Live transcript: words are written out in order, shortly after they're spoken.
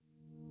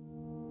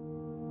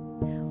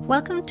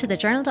Welcome to the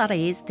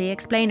Journal.ie's The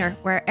Explainer,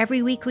 where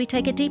every week we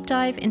take a deep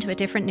dive into a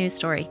different news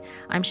story.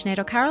 I'm Sinead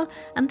O'Carroll,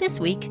 and this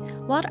week,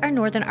 what are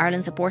Northern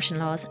Ireland's abortion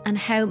laws and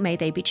how may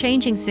they be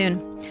changing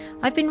soon?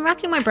 I've been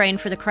racking my brain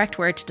for the correct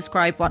word to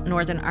describe what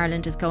Northern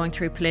Ireland is going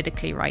through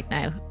politically right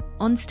now.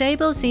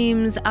 Unstable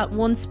seems at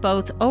once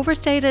both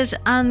overstated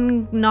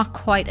and not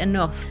quite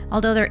enough.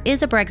 Although there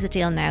is a Brexit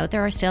deal now,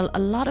 there are still a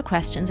lot of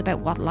questions about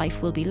what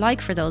life will be like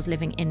for those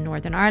living in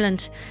Northern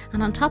Ireland.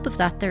 And on top of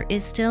that, there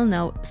is still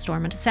no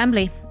Stormont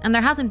Assembly, and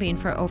there hasn't been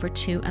for over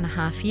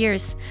 2.5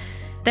 years.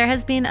 There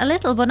has been a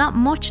little but not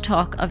much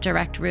talk of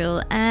direct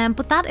rule,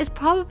 but that is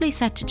probably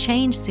set to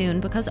change soon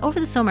because over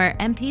the summer,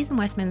 MPs in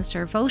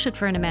Westminster voted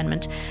for an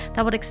amendment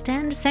that would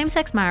extend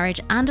same-sex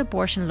marriage and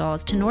abortion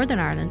laws to Northern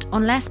Ireland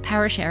unless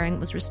power sharing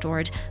was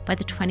restored by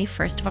the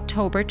 21st of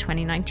October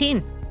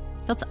 2019.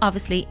 That's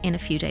obviously in a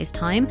few days'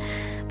 time.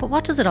 But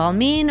what does it all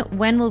mean?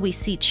 When will we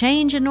see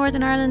change in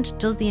Northern Ireland?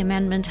 Does the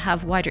amendment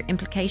have wider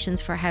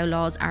implications for how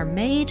laws are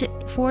made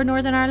for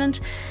Northern Ireland?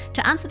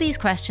 To answer these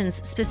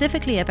questions,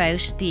 specifically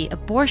about the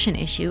abortion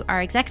issue,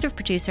 our executive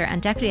producer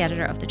and deputy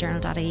editor of the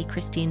Journal.ie,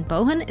 Christine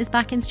Bohan, is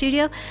back in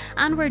studio,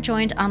 and we're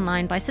joined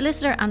online by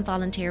solicitor and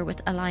volunteer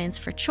with Alliance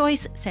for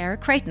Choice, Sarah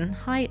Creighton.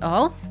 Hi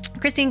all.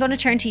 Christine, going to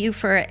turn to you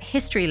for a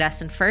history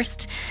lesson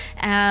first.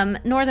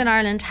 Northern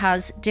Ireland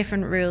has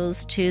different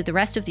rules to the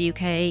rest of the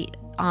UK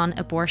on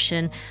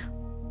abortion.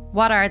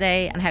 What are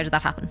they and how did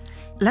that happen?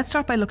 Let's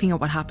start by looking at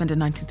what happened in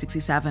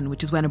 1967,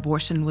 which is when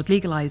abortion was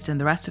legalised in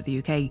the rest of the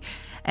UK.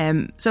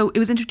 So it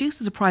was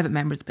introduced as a private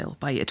member's bill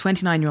by a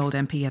 29-year-old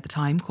MP at the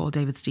time called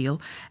David Steele.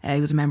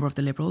 He was a member of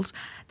the Liberals.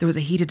 There was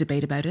a heated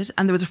debate about it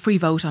and there was a free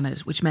vote on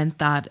it, which meant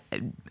that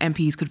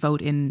MPs could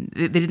vote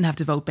they didn't have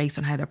to vote based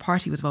on how their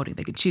party was voting.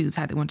 They could choose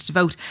how they wanted to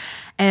vote.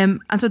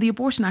 And so the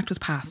Abortion Act was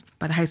passed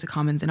by the House of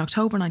Commons in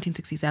October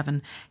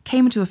 1967,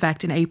 came into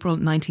effect in April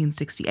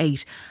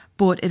 1968,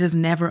 but it has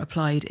never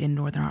applied in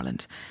Northern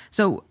Ireland.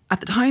 So at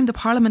the time, the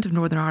Parliament of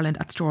Northern Ireland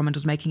at Stormont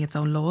was making its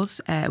own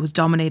laws. It was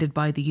dominated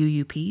by the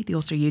UUP, the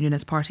Ulster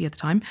Unionist Party at the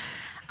time.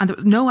 And there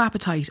was no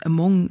appetite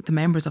among the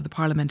members of the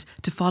Parliament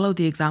to follow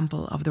the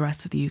example of the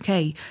rest of the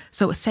UK.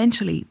 So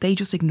essentially, they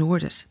just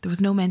ignored it. There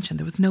was no mention,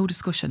 there was no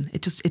discussion.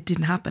 It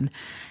didn't happen.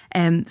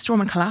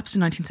 Stormont collapsed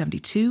in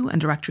 1972 and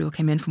direct rule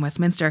came in from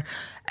Westminster.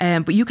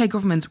 But UK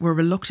governments were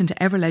reluctant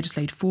to ever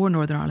legislate for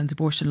Northern Ireland's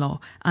abortion law,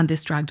 and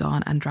this dragged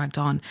on and dragged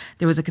on.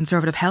 There was a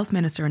Conservative health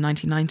minister in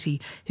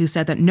 1990 who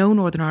said that no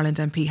Northern Ireland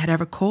MP had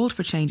ever called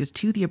for changes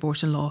to the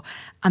abortion law,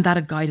 and that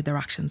had guided their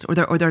actions or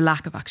their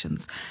lack of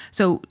actions.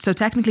 So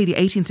technically the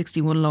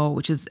 1861 law,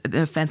 which is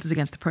the Offences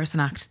Against the Person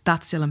Act,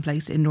 that's still in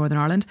place in Northern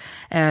Ireland,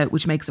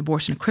 which makes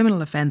abortion a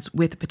criminal offence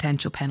with a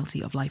potential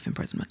penalty of life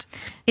imprisonment.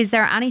 Is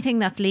there anything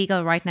that's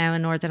legal right now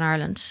in Northern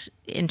Ireland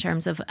in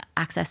terms of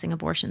accessing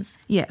abortions?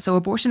 Yeah, so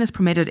abortion is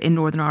permitted in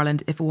Northern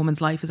Ireland if a woman's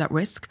life is at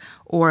risk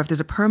or if there's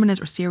a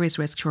permanent or serious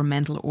risk to her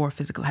mental or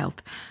physical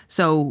health.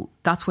 So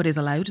that's what is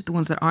allowed.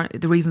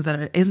 The reasons that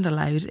it isn't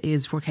allowed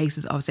is for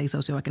cases of, say,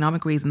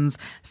 socioeconomic reasons,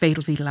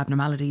 fatal fetal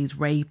abnormalities,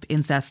 rape,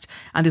 incest.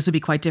 And this would be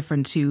quite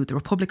different to the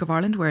Republic of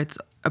Ireland, where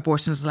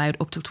abortion is allowed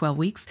up till 12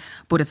 weeks,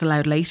 but it's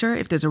allowed later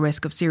if there's a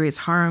risk of serious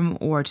harm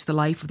or to the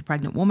life of the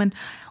pregnant woman,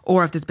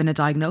 or if there's been a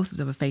diagnosis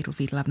of a fatal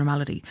fetal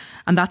abnormality.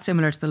 And that's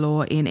similar to the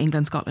law in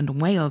England, Scotland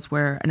and Wales,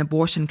 where an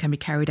abortion can be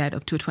carried out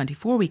up to a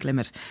 24-week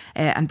limit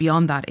and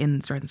beyond that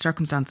in certain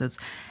circumstances.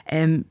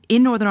 In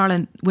Northern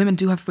Ireland, women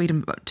do have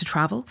freedom to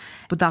travel,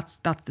 but that's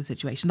the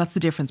situation. That's the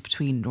difference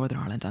between Northern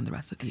Ireland and the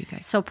rest of the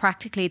UK. So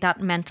practically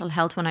that mental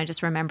health one, I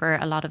just remember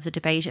a lot of the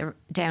debate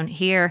down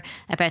here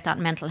about that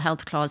mental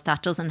health clause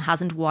that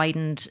hasn't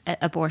widened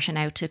abortion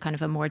out to kind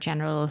of a more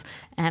general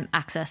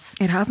access.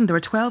 It hasn't. There were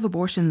 12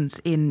 abortions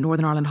in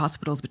Northern Ireland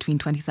hospitals between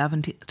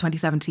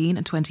 2017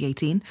 and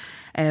 2018.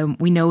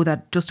 We know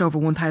that just over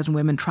 1,000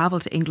 women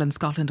travelled to England,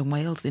 Scotland and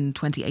Wales in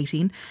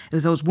 2018. It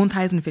was those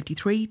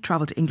 1,053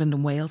 travelled to England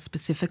and Wales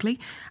specifically,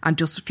 and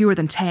just fewer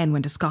than 10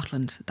 went to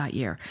Scotland that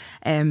year.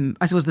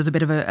 I suppose there's a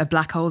bit of a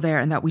black hole there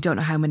in that we don't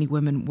know how many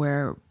women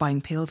were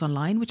buying pills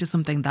online, which is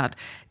something that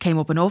came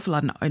up an awful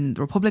lot in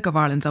the Republic of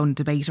Ireland's own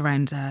debate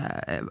around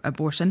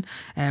abortion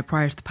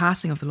prior to the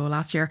passing of the law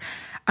last year.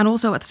 And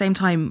also at the same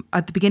time,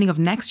 at the beginning of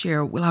next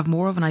year, we'll have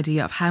more of an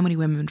idea of how many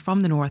women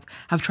from the north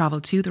have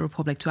travelled to the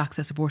Republic to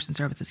access abortion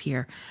services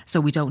here. So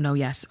we don't know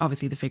yet,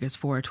 obviously, the figures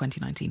for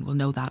 2019. We'll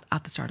know that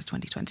at the start of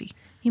 2020.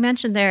 You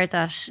mentioned there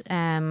that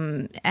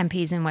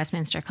MPs in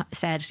Westminster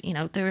said,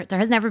 there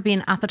has never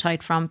been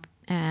appetite from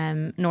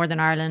Northern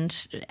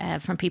Ireland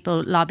from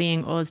people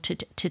lobbying us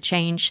to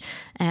change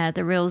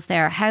the rules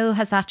there. How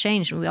has that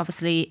changed? We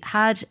obviously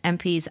had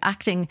MPs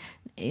acting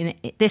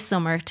this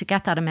summer to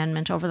get that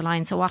amendment over the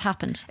line. So what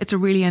happened? It's a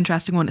really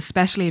interesting one,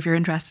 especially if you're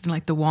interested in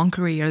like the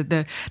wonkery or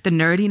the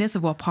nerdiness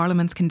of what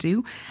parliaments can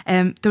do.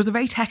 There was a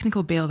very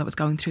technical bill that was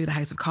going through the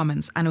House of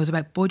Commons, and it was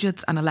about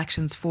budgets and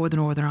elections for the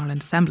Northern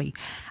Ireland Assembly.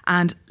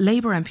 And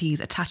Labour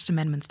MPs attached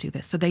amendments to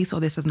this. So they saw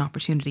this as an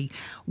opportunity.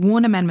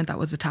 One amendment that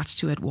was attached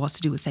to it was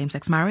to do with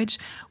same-sex marriage,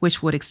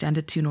 which would extend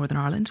it to Northern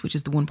Ireland, which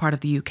is the one part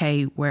of the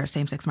UK where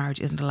same-sex marriage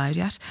isn't allowed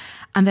yet.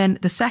 And then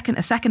a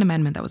second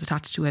amendment that was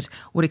attached to it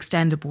would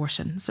extend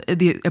abortion, so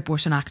the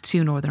Abortion Act,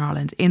 to Northern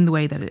Ireland in the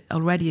way that it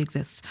already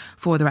exists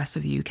for the rest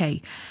of the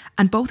UK.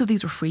 And both of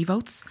these were free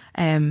votes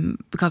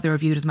because they were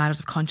viewed as matters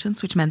of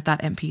conscience, which meant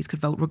that MPs could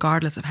vote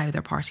regardless of how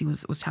their party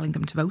was telling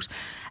them to vote.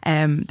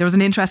 There was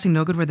an interesting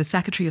nugget where the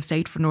Secretary of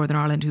State for Northern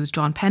Ireland, who was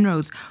John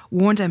Penrose,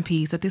 warned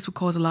MPs that this would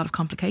cause a lot of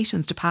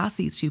complications to pass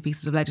these two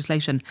pieces of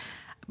legislation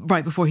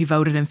right before he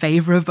voted in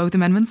favour of both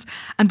amendments.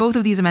 And both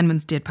of these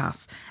amendments did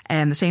pass.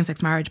 The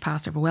same-sex marriage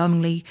passed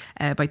overwhelmingly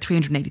by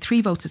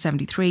 383 votes to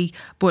 73.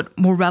 But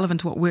more relevant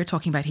to what we're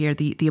talking about here,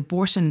 the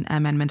abortion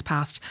amendment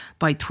passed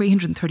by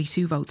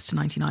 332 votes to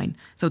 99.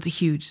 So it's a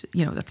huge,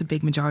 that's a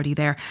big majority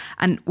there.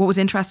 And what was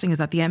interesting is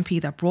that the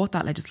MP that brought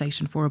that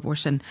legislation for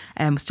abortion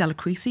was Stella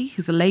Creasy,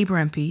 who's a Labour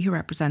MP who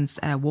represents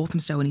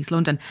Walthamstow in East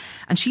London.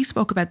 And she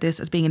spoke about this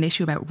as being an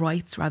issue about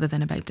rights rather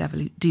than about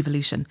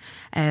devolution.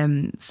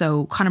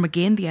 So Conor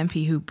McGinn, the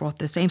MP who brought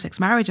the same-sex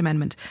marriage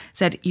amendment,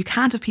 said you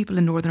can't have people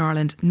in Northern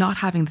Ireland not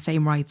having the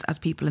same rights as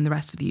people in the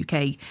rest of the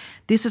UK.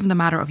 This isn't a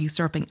matter of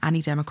usurping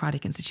any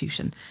democratic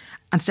institution.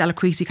 And Stella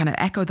Creasy kind of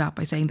echoed that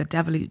by saying that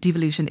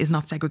devolution is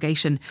not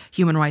segregation.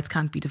 Human rights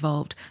can't be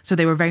devolved. So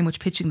they were very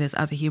much pitching this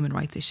as a human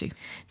rights issue.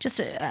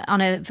 Just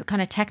on a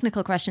kind of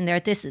technical question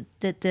there,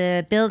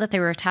 the bill that they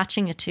were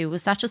attaching it to,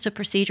 was that just a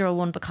procedural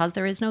one because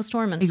there is no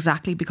Stormont?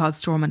 Exactly, because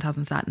Stormont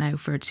hasn't sat now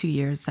for 2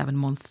 years, 7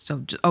 months,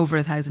 so over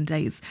 1,000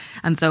 days.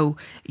 And so,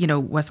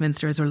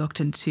 Westminster is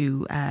reluctant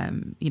to,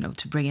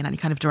 to bring in any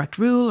kind of direct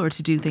rule or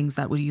to do things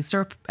that would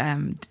usurp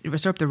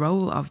the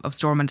role of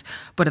Stormont.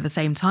 But at the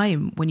same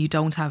time, when you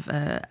don't have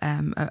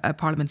a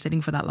parliament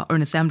sitting for that, or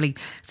an assembly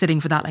sitting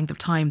for that length of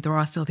time, there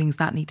are still things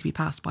that need to be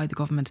passed by the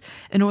government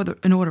in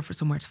order for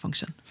somewhere to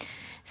function.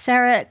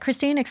 Sarah,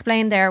 Christine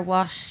explained there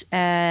what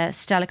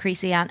Stella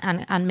Creasy and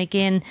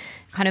McGinn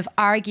kind of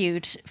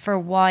argued for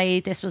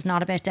why this was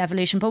not about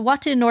devolution. But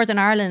what do Northern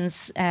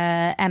Ireland's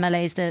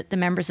MLAs, the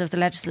members of the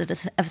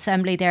Legislative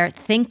Assembly there,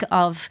 think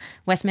of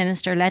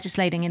Westminster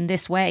legislating in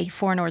this way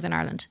for Northern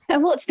Ireland?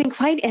 Well, it's been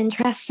quite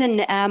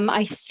interesting.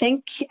 I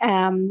think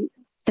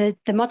the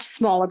much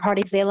smaller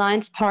parties, the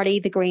Alliance Party,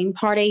 the Green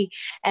Party,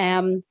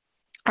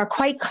 are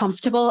quite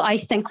comfortable, I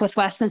think, with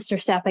Westminster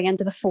stepping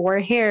into the fore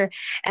here.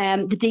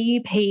 The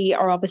DUP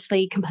are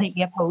obviously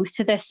completely opposed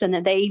to this,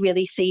 and they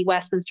really see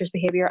Westminster's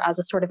behaviour as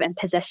a sort of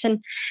imposition.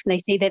 And they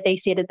say that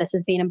this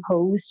has been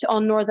imposed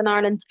on Northern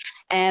Ireland.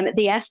 The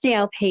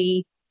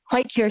SDLP,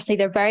 quite curiously,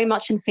 they're very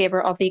much in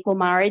favour of the equal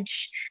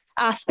marriage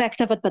aspect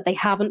of it, but they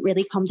haven't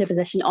really come to a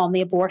position on the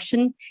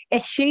abortion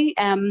issue.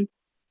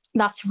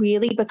 That's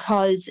really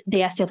because the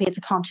SDLP is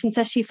a conscience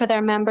issue for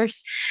their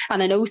members.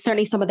 And I know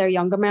certainly some of their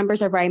younger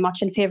members are very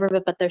much in favour of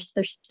it, but there's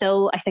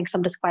still, I think,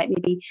 some disquiet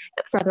maybe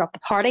further up the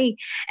party.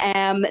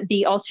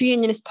 The Ulster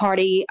Unionist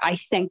Party, I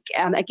think,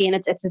 again,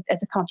 it's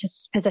a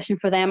conscious position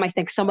for them. I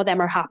think some of them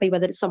are happy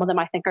with it. Some of them,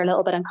 I think, are a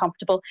little bit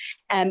uncomfortable.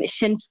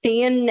 Sinn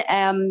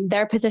Féin,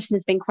 their position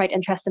has been quite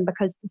interesting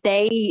because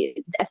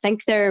I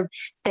think they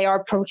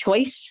are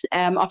pro-choice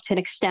up to an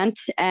extent.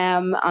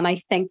 And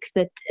I think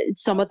that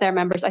some of their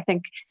members, I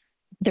think,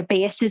 their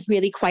base is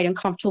really quite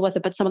uncomfortable with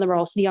it, but some of them are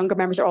also, the younger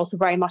members are also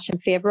very much in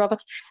favour of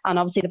it. And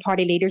obviously the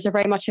party leaders are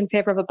very much in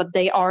favour of it, but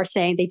they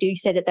do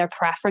say that their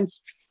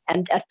preference,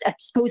 and I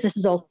suppose this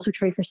is also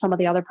true for some of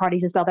the other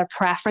parties as well, their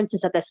preference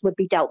is that this would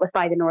be dealt with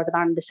by the Northern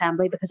Ireland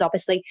Assembly, because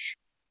obviously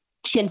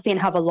Sinn Féin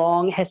have a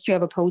long history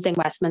of opposing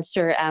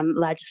Westminster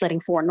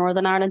legislating for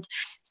Northern Ireland.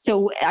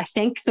 So I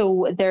think,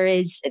 though, there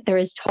is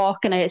talk,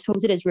 and I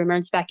suppose it is rumour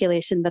and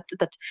speculation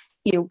that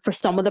for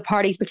some of the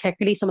parties,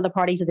 particularly some of the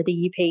parties of the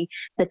DUP,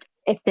 that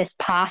if this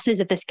passes,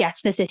 if this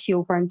gets this issue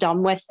over and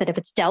done with, that if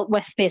it's dealt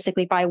with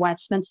basically by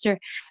Westminster,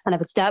 and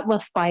if it's dealt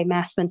with by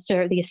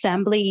Westminster, the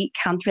Assembly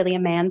can't really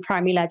amend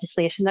primary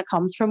legislation that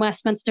comes from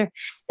Westminster,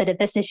 that if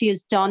this issue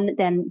is done,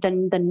 then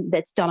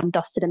it's done and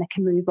dusted and it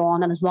can move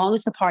on. And as long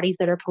as the parties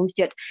that are opposed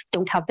to it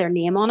don't have their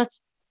name on it,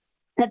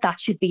 that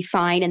should be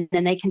fine, and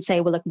then they can say,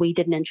 well, look, we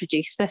didn't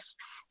introduce this.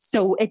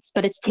 So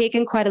it's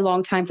taken quite a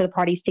long time for the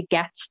parties to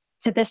get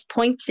to this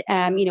point.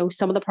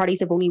 Some of the parties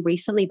have only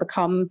recently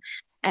become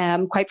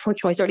quite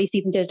pro-choice, or at least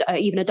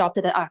even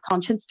adopted a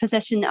conscience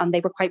position, and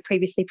they were quite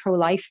previously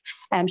pro-life.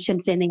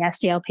 Sinn Féin and the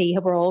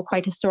SDLP were all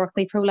quite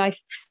historically pro-life,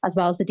 as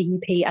well as the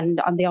DUP and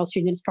the Ulster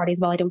Unionist Party as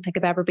well. I don't think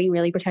have ever been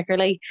really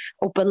particularly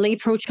openly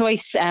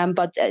pro-choice,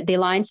 but the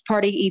Alliance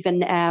Party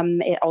even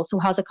it also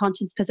has a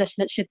conscience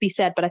position, it should be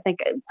said, but I think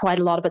quite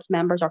a lot of its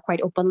members are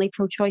quite openly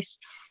pro-choice.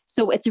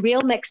 So it's a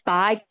real mixed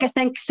bag, I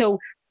think. So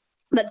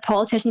that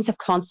politicians have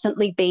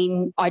constantly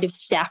been out of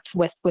step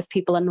with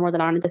people in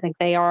Northern Ireland. I think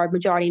they are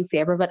majority in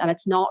favour of it, and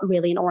it's not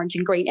really an orange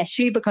and green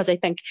issue, because I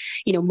think,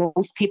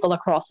 most people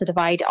across the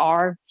divide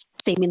are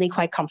seemingly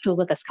quite comfortable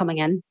with this coming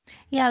in.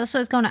 Yeah, that's what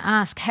I was going to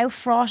ask. How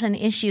fraught an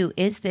issue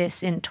is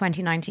this in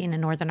 2019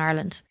 in Northern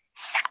Ireland?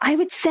 I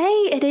would say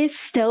it is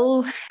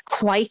still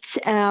quite,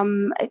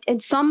 in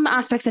some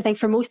aspects, I think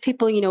for most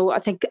people, I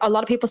think a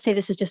lot of people say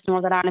this is just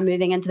Northern Ireland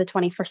moving into the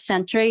 21st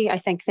century. I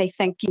think they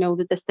think,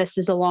 that this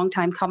is a long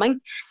time coming.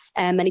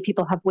 Many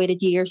people have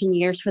waited years and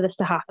years for this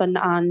to happen.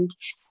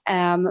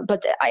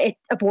 But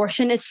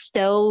abortion is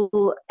still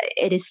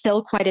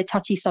quite a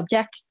touchy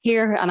subject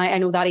here, and I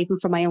know that even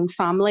from my own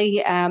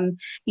family.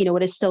 It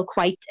is still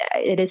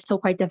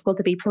quite difficult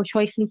to be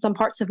pro-choice in some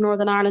parts of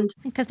Northern Ireland,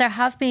 because there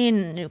have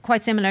been,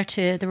 quite similar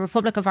to the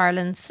Republic of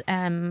Ireland's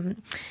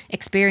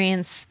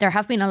experience, there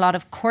have been a lot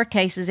of court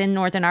cases in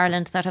Northern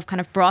Ireland that have kind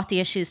of brought the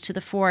issues to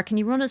the fore. Can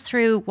you run us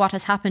through what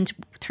has happened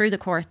through the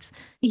courts?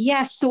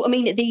 Yes, so I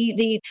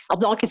mean, I'll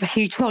not give a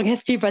huge long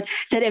history, but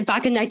said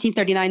back in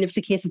 1939 there was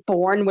a case of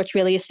Bourne, which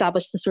really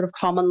established the sort of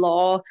common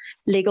law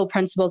legal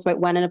principles about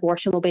when an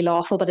abortion will be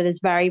lawful, but it is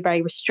very,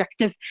 very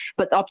restrictive.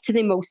 But up to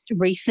the most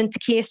recent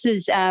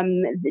cases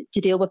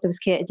to do with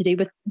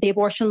the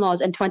abortion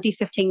laws, in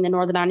 2015 the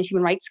Northern Ireland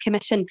Human Rights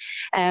Commission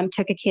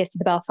took a case to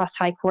the Belfast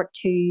High Court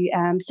to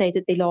say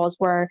that the laws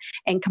were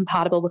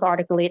incompatible with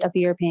Article 8 of the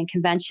European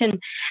Convention.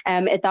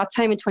 At that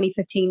time in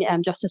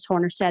 2015, Justice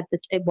Horner said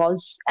that it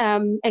was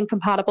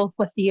incompatible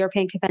with the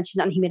European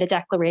Convention, and he made a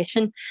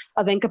declaration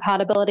of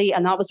incompatibility,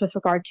 and that was with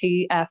regard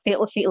to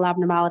fetal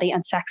abnormality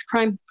and sex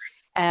crime.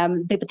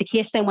 But the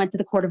case then went to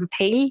the Court of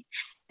Appeal.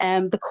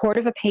 The Court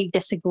of Appeal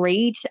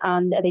disagreed,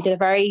 and they did a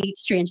very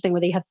strange thing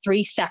where they had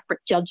three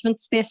separate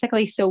judgments,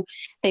 basically. So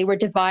they were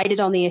divided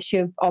on the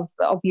issue of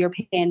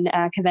European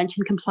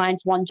Convention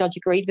compliance. One judge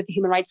agreed with the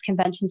Human Rights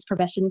Convention's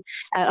provision.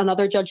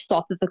 Another judge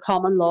thought that the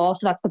common law,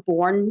 so that's the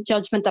Bourne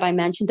judgment that I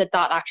mentioned, that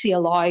actually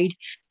allowed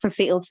for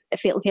fetal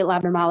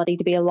abnormality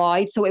to be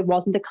allowed. So it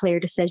wasn't a clear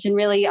decision,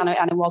 really, and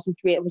it wasn't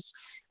great.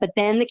 But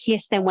then the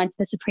case then went to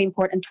the Supreme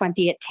Court in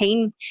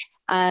 2018.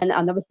 And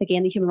that was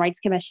again the Human Rights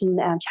Commission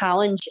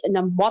challenge. And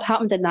then what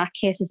happened in that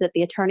case is that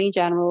the Attorney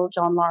General,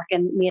 John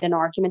Larkin, made an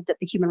argument that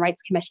the Human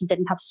Rights Commission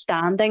didn't have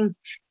standing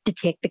to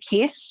take the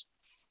case.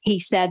 He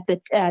said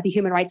that the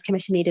Human Rights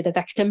Commission needed a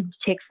victim to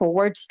take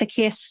forward the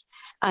case.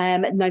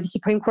 Now, the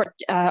Supreme Court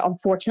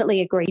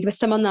unfortunately agreed with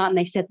them on that, and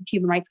they said the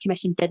Human Rights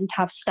Commission didn't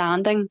have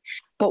standing.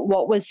 But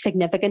what was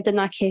significant in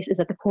that case is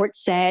that the court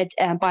said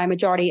by a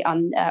majority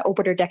on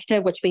obiter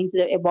dicta, which means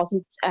that it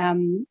wasn't,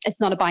 it's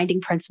not a binding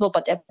principle,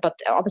 but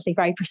obviously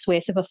very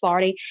persuasive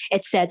authority.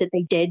 It said that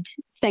they did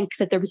think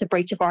that there was a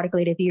breach of Article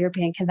 8 of the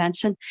European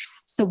Convention.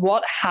 So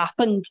what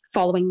happened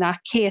following that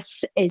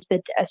case is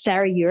that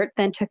Sarah Ewart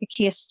then took a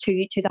case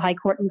to the High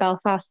Court in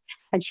Belfast,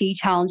 and she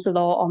challenged the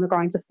law on the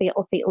grounds of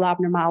fetal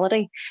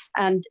abnormality.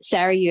 And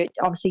Sarah Ewart,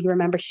 obviously you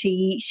remember,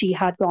 she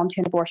had gone to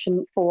an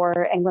abortion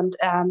for England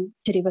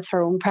to do with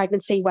her own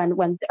pregnancy when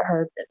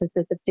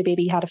the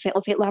baby had a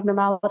fetal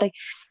abnormality,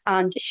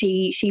 and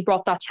she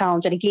brought that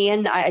challenge. And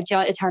again,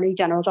 Attorney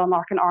General John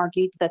Larkin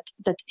argued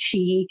that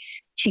she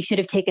should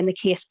have taken the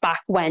case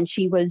back when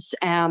she was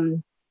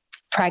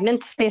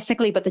pregnant,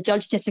 basically, but the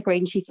judge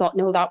disagreed, and she thought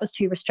no, that was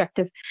too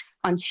restrictive,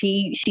 and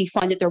she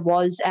found that there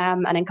was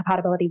an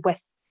incompatibility with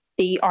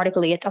the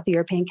Article 8 of the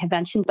European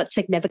Convention, but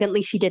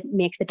significantly she didn't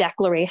make the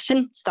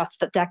declaration. So that's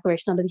the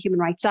declaration under the Human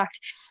Rights Act,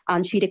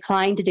 and she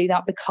declined to do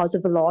that because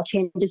of the law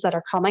changes that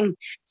are coming.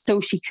 So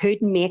she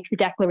could make the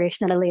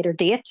declaration at a later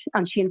date,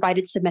 and she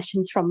invited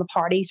submissions from the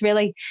parties,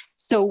 really.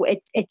 So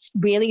it's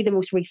really, the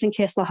most recent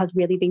case law has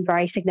really been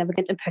very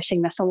significant in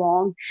pushing this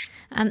along.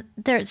 And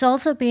there's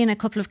also been a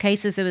couple of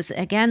cases, it was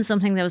again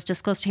something that was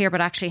discussed here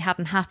but actually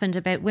hadn't happened,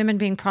 about women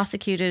being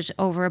prosecuted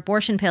over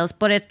abortion pills,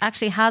 but it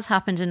actually has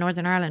happened in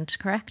Northern Ireland,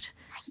 correct?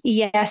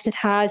 Yes, it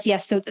has.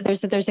 Yes, so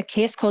there's a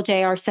case called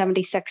JR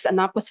 76, and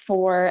that was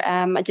for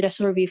a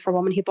judicial review for a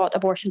woman who bought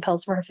abortion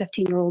pills for her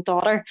 15-year-old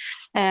daughter,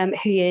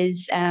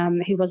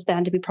 who was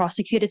then to be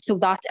prosecuted. So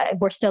that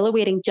we're still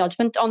awaiting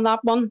judgment on that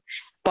one.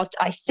 But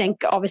I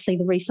think obviously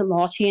the recent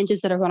law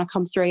changes that are going to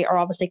come through are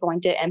obviously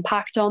going to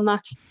impact on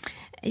that.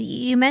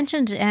 You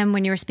mentioned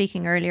when you were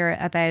speaking earlier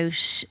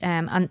about,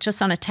 and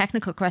just on a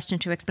technical question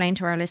to explain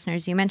to our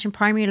listeners, you mentioned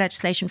primary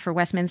legislation for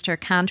Westminster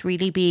can't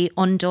really be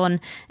undone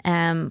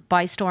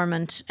by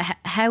Stormont.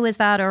 How is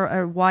that,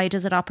 or why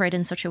does it operate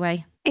in such a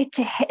way?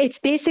 It's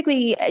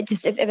basically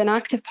just if an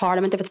act of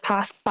Parliament, if it's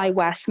passed by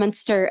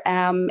Westminster,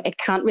 it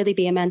can't really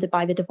be amended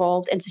by the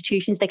devolved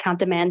institutions. They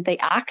can't amend the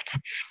Act.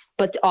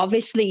 But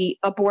obviously,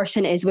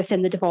 abortion is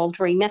within the devolved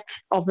remit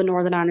of the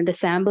Northern Ireland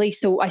Assembly.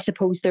 So I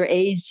suppose there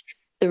is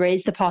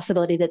the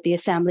possibility that the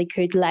Assembly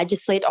could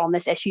legislate on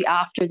this issue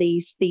after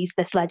this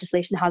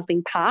legislation has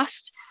been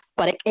passed.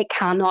 but it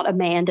cannot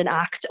amend an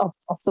act of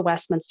the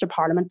Westminster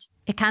Parliament.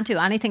 It can't do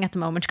anything at the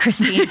moment,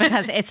 Christine,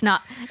 because it's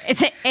not.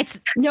 It's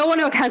no,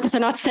 it can't, because they're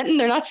not sitting.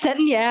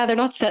 Yeah, they're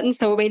not sitting.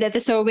 So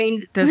I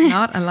mean, there's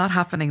not a lot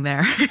happening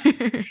there.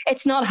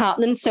 It's not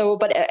happening. So,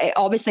 but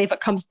obviously, if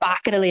it comes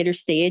back at a later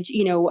stage,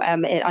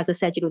 as I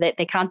said,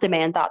 they can't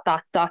amend that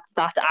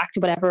act,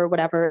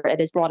 whatever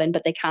it is brought in,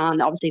 but they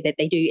can. Obviously,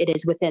 they do. It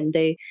is within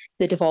the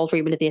devolved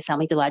remit of the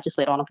Assembly to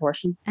legislate on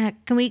abortion.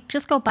 Can we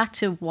just go back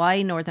to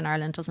why Northern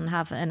Ireland doesn't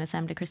have an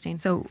Assembly, Christine?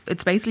 So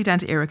it's basically down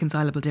to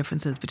irreconcilable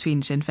differences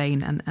between Sinn Féin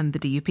and the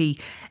DUP.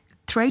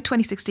 Throughout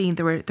 2016,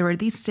 there were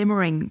these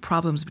simmering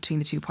problems between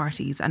the two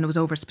parties, and it was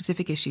over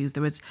specific issues.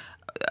 There was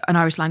an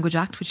Irish Language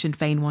Act, which Sinn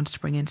Féin wanted to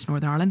bring into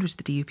Northern Ireland, which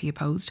the DUP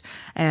opposed,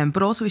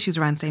 but also issues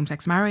around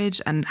same-sex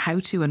marriage and how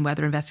to and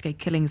whether investigate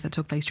killings that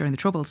took place during the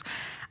Troubles.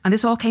 And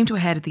this all came to a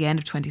head at the end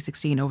of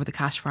 2016 over the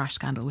cash for ash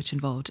scandal, which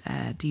involved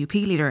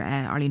DUP leader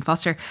Arlene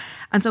Foster.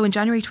 And so in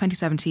January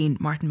 2017,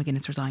 Martin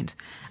McGuinness resigned.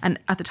 And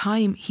at the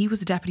time, he was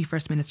the Deputy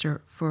First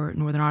Minister for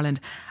Northern Ireland.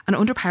 And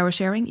under power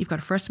sharing, you've got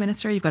a First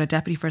Minister, you've got a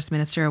Deputy First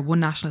Minister, one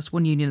nationalist,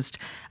 one unionist.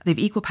 They have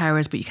equal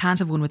powers, but you can't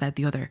have one without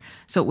the other.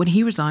 So when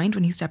he resigned,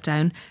 when he stepped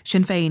down,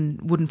 Sinn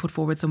Féin wouldn't put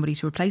forward somebody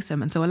to replace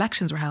him. And so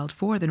elections were held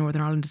for the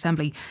Northern Ireland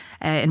Assembly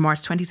in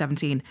March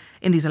 2017.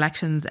 In these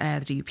elections, the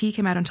DUP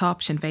came out on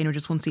top. Sinn Féin were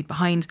just one seat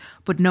behind,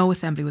 but no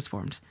assembly was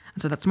formed.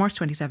 And so that's March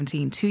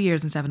 2017, 2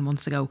 years and 7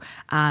 months ago.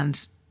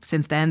 And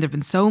since then, there have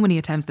been so many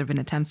attempts. There have been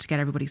attempts to get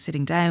everybody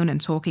sitting down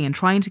and talking and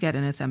trying to get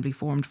an assembly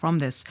formed from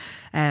this.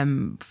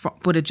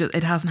 But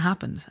it hasn't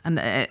happened. And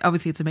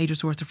obviously, it's a major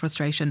source of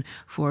frustration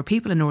for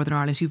people in Northern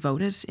Ireland who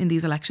voted in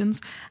these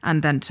elections,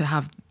 and then to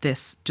have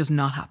this just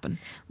not happen.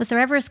 Was there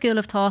ever a school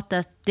of thought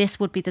that this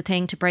would be the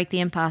thing to break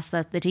the impasse,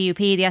 that the DUP,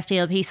 the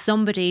SDLP,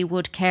 somebody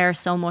would care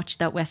so much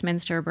that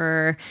Westminster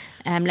were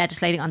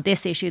legislating on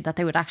this issue that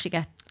they would actually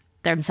get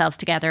themselves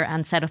together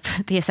and set up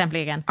the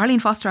Assembly again? Arlene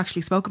Foster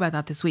actually spoke about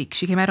that this week.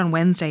 She came out on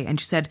Wednesday and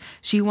she said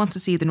she wants to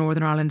see the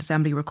Northern Ireland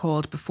Assembly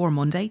recalled before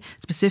Monday,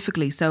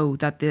 specifically so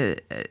that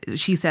the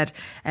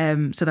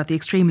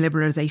extreme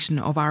liberalisation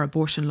of our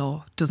abortion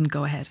law doesn't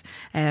go ahead.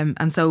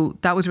 And so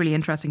that was really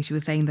interesting. She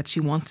was saying that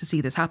she wants to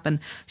see this happen.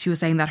 She was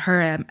saying that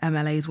her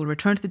MLAs will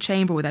return to the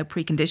chamber without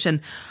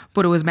precondition,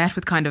 but it was met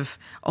with kind of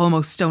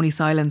almost stony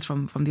silence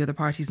from the other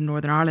parties in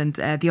Northern Ireland.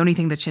 The only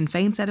thing that Sinn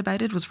Féin said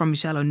about it was from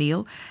Michelle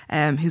O'Neill,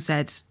 who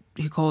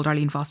called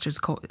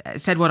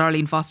said what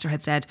Arlene Foster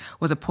had said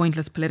was a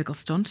pointless political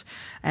stunt.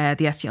 The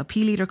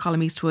SDLP leader,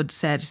 Colm Eastwood,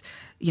 said,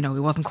 it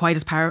wasn't quite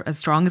as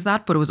strong as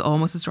that, but it was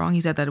almost as strong.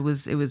 He said that it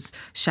was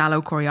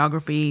shallow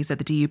choreography. He said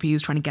the DUP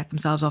was trying to get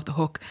themselves off the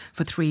hook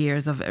for 3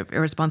 years of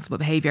irresponsible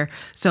behaviour.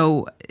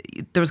 So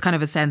there was kind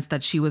of a sense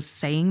that she was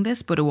saying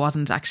this, but it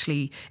wasn't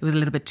actually, it was a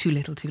little bit too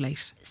little too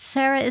late.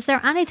 Sarah, is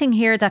there anything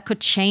here that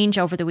could change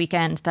over the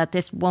weekend that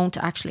this won't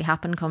actually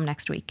happen come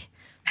next week?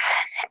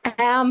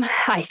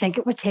 I think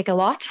it would take a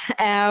lot.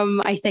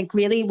 I think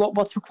really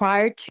what's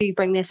required to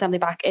bring the Assembly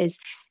back is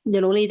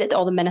not only that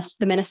all the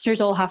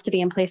ministers all have to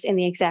be in place in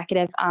the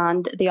executive,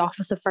 and the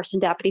office of First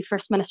and Deputy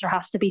First Minister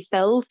has to be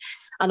filled.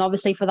 And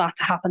obviously for that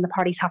to happen, the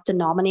parties have to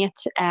nominate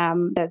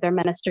their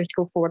ministers to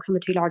go forward from the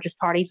two largest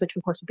parties, which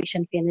of course would be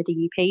Sinn Féin and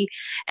the DUP.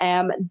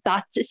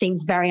 That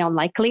seems very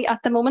unlikely at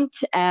the moment.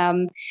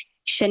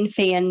 Sinn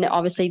Féin,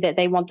 obviously, that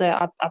they want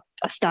a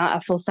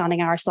full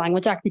standing Irish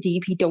Language Act. The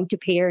DUP don't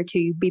appear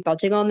to be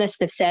budging on this.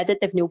 They've said that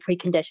they've no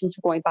preconditions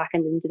for going back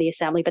into the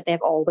Assembly, but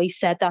they've always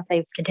said that.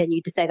 They've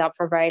continued to say that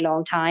for a very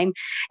long time.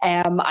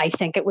 I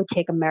think it would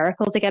take a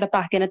miracle to get it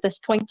back in at this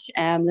point.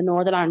 The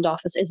Northern Ireland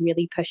office is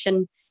really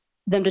pushing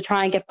them to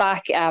try and get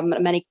back.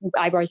 Many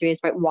eyebrows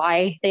raised about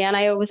why the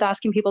NIO was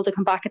asking people to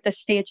come back at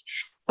this stage,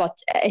 but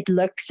it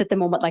looks at the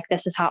moment like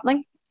this is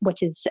happening,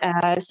 which is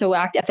I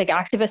think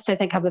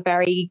activists have a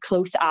very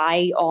close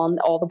eye on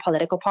all the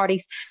political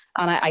parties,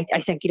 and I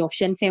think if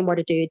Sinn Féin were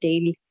to do a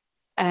deal,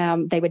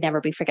 they would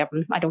never be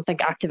forgiven. I don't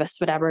think activists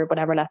would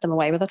ever let them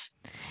away with it.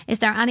 Is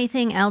there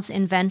anything else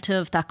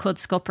inventive that could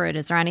scupper it?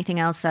 Is there anything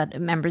else that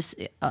members,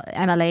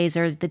 MLAs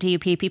or the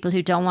DUP, people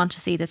who don't want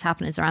to see this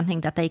happen, is there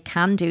anything that they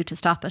can do to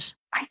stop it?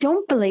 I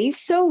don't believe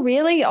so,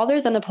 really,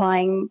 other than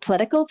applying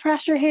political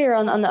pressure here,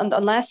 and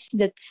unless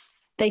that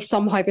they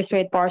somehow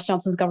persuade Boris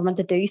Johnson's government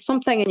to do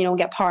something and,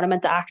 get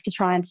Parliament to act to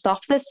try and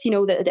stop this.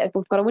 That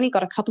we've only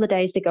got a couple of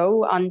days to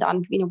go, and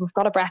we've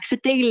got a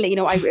Brexit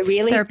deal. I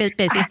really they're a bit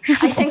busy.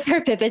 I think they're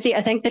a bit busy.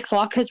 I think the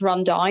clock has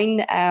run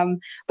down.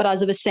 But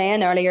as I was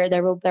saying earlier,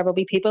 there will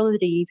be people in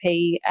the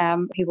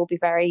DUP who will be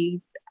very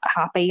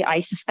happy, I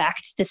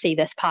suspect, to see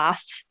this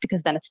passed,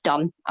 because then it's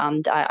done.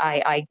 And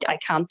I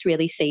can't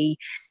really see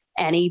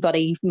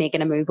anybody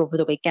making a move over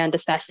the weekend,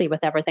 especially with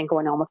everything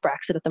going on with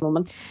Brexit at the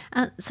moment.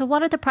 So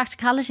what are the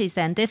practicalities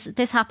then?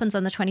 This happens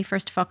on the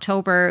 21st of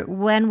October.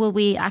 When will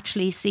we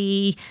actually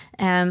see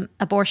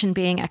abortion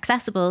being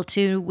accessible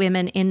to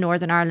women in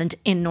Northern Ireland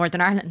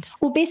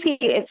Well,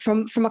 basically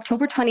from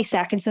October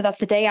 22nd, so that's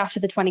the day after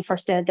the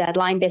 21st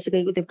deadline,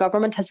 basically the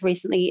government has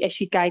recently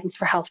issued guidance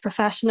for health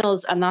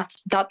professionals, and that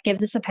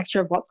gives us a picture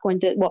of what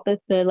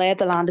the lay of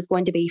the land is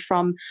going to be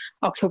from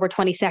October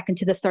 22nd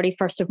to the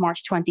 31st of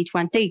March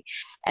 2020.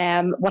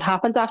 What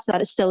happens after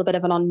that is still a bit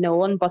of an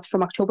unknown, but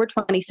from October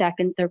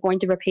 22nd, they're going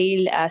to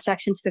repeal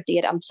Sections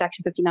 58 and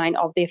Section 59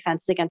 of the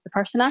Offences Against the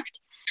Person Act.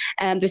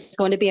 There's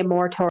going to be a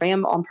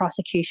moratorium on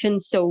prosecution,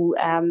 so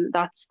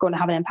that's going to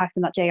have an impact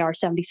on that JR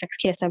 76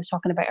 case I was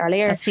talking about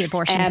earlier. That's the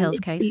abortion pills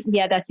case.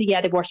 Yeah,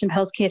 the abortion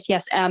pills case,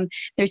 yes.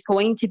 There's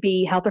going to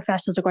be, health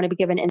professionals are going to be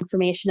given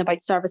information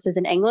about services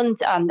in England,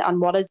 and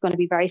what is going to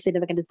be very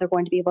significant is they're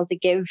going to be able to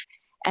give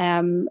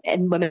and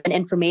women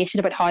information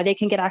about how they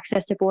can get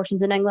access to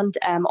abortions in England.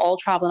 All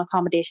travel and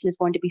accommodation is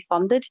going to be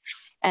funded.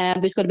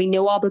 There's going to be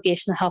no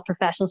obligation on health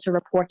professionals to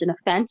report an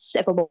offence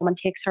if a woman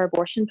takes her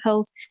abortion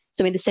pills.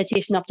 So, I mean, the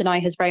situation up to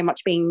now has very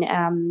much been,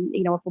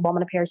 if a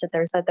woman appears that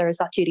there is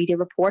that duty to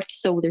report.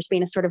 So there's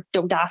been a sort of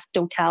don't ask,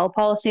 don't tell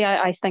policy,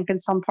 I think, in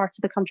some parts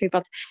of the country.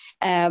 But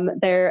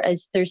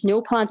there's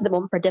no plans at the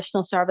moment for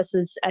additional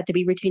services to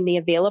be routinely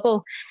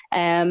available.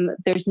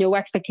 There's no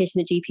expectation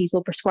that GPs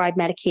will prescribe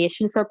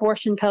medication for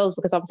abortion pills,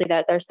 because obviously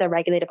they're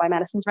regulated by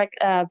medicines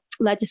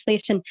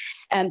legislation.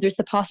 There's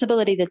the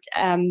possibility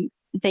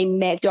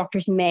that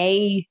doctors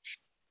may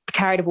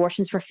carry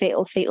abortions for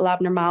fetal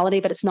abnormality,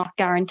 but it's not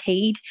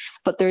guaranteed.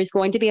 But there is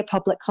going to be a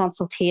public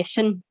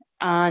consultation,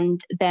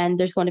 and then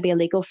there's going to be a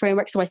legal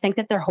framework. So I think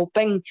that they're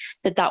hoping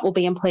that will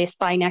be in place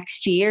by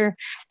next year.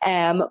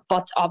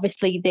 But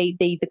obviously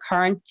they've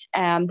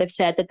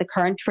said that the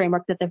current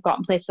framework that they've got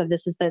in place, so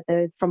this is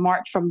from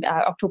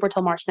October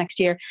till March next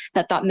year,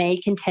 that may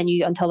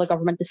continue until the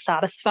government is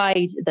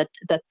satisfied that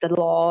the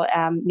law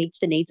meets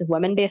the needs of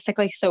women,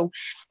 basically. So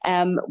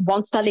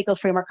once that legal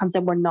framework comes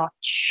in, we're not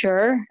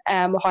sure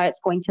how it's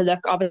going to look.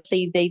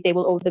 Obviously the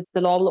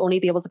law will only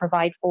be able to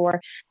provide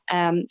for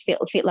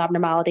fetal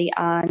abnormality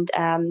and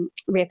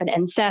rape and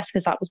incest,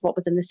 because that was what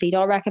was in the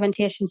CEDAW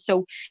recommendation.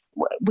 So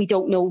we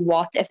don't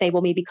know if they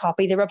will maybe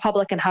copy the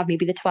Republic and have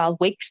maybe the 12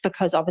 weeks,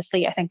 because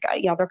obviously I think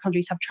other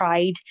countries have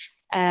tried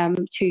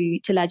to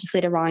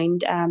legislate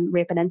around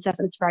rape and incest,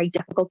 and it's very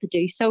difficult to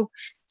do so.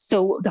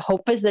 So the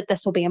hope is that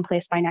this will be in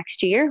place by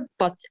next year,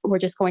 but we're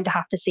just going to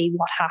have to see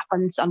what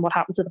happens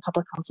with the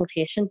public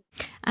consultation.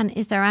 And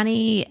is there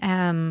any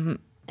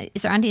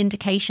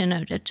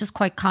indication, just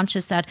quite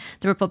conscious that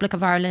the Republic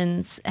of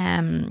Ireland's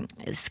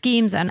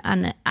schemes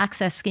and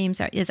access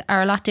schemes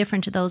are a lot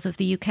different to those of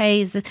the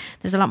UK?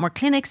 There's a lot more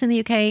clinics in the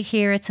UK.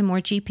 Here it's a more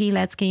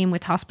GP-led scheme,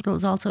 with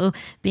hospitals also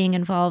being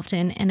involved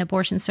in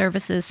abortion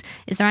services.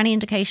 Is there any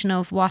indication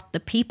of what the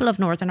people of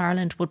Northern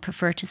Ireland would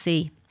prefer to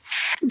see?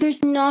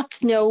 There's not,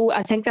 no.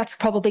 I think that's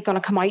probably going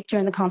to come out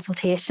during the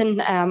consultation.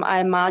 I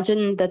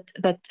imagine that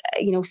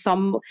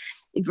some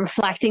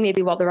reflecting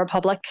maybe what the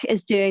Republic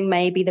is doing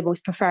may be the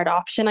most preferred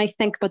option, I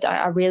think, but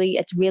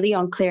it's really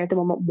unclear at the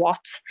moment what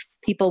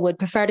people would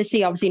prefer to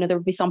see. Obviously, there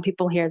would be some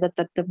people here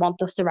that want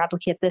us to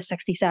replicate the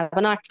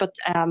 67 Act, but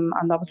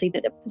and obviously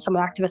some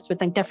activists would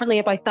think differently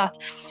about that.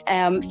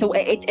 So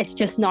it's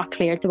just not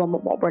clear at the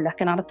moment what we're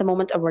looking at the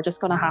moment, and we're just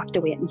going to have to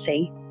wait and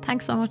see.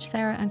 Thanks so much,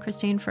 Sarah and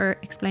Christine, for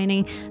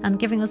explaining and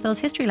giving us those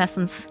history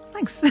lessons.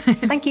 Thanks.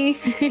 Thank you.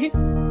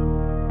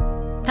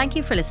 Thank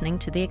you for listening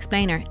to The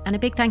Explainer, and a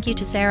big thank you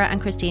to Sarah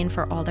and Christine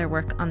for all their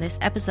work on this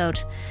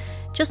episode.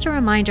 Just a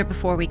reminder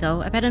before we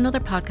go about another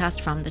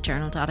podcast from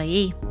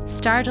thejournal.ie.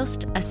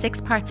 Stardust, a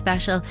 6-part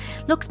special,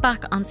 looks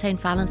back on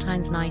St.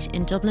 Valentine's Night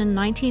in Dublin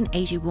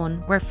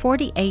 1981, where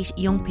 48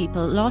 young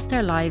people lost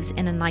their lives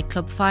in a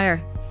nightclub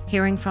fire.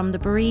 Hearing from the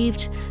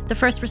bereaved, the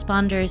first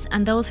responders,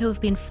 and those who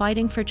have been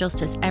fighting for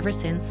justice ever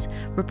since,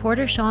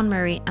 reporter Sean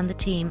Murray and the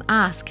team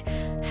ask,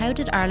 how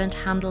did Ireland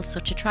handle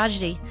such a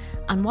tragedy?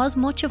 And was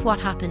much of what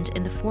happened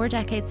in the 4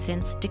 decades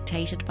since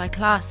dictated by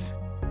class?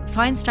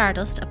 Find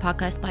Stardust, a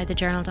podcast by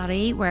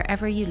thejournal.ie,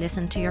 wherever you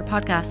listen to your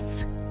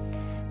podcasts.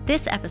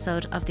 This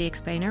episode of The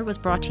Explainer was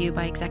brought to you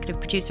by executive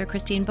producer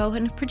Christine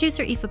Bohan,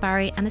 producer Aoife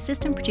Barry, and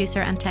assistant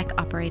producer and tech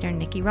operator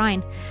Nikki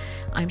Ryan.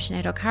 I'm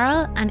Sinead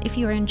O'Carroll, and if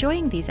you are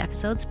enjoying these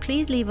episodes,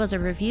 please leave us a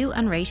review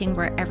and rating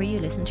wherever you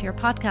listen to your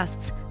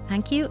podcasts.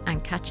 Thank you,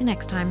 and catch you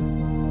next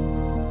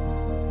time.